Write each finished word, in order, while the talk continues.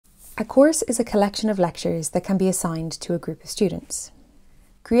A course is a collection of lectures that can be assigned to a group of students.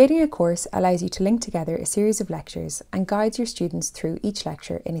 Creating a course allows you to link together a series of lectures and guides your students through each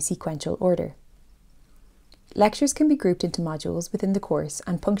lecture in a sequential order. Lectures can be grouped into modules within the course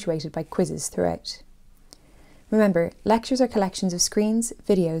and punctuated by quizzes throughout. Remember, lectures are collections of screens,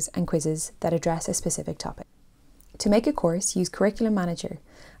 videos and quizzes that address a specific topic. To make a course, use Curriculum Manager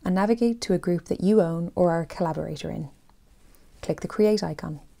and navigate to a group that you own or are a collaborator in. Click the Create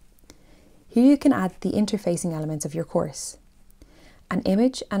icon. Here you can add the interfacing elements of your course. An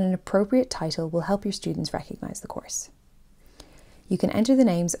image and an appropriate title will help your students recognise the course. You can enter the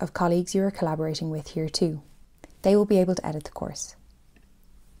names of colleagues you are collaborating with here too. They will be able to edit the course.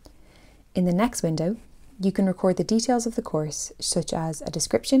 In the next window, you can record the details of the course, such as a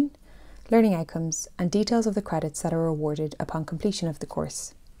description, learning outcomes, and details of the credits that are awarded upon completion of the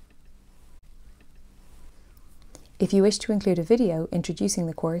course. If you wish to include a video introducing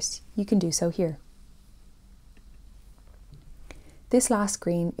the course, you can do so here. This last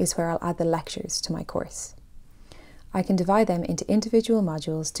screen is where I'll add the lectures to my course. I can divide them into individual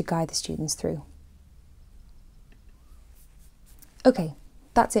modules to guide the students through. Okay,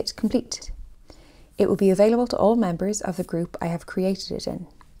 that's it complete. It will be available to all members of the group I have created it in.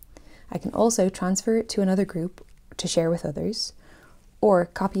 I can also transfer it to another group to share with others, or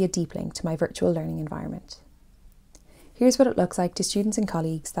copy a deep link to my virtual learning environment. Here's what it looks like to students and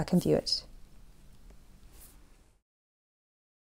colleagues that can view it.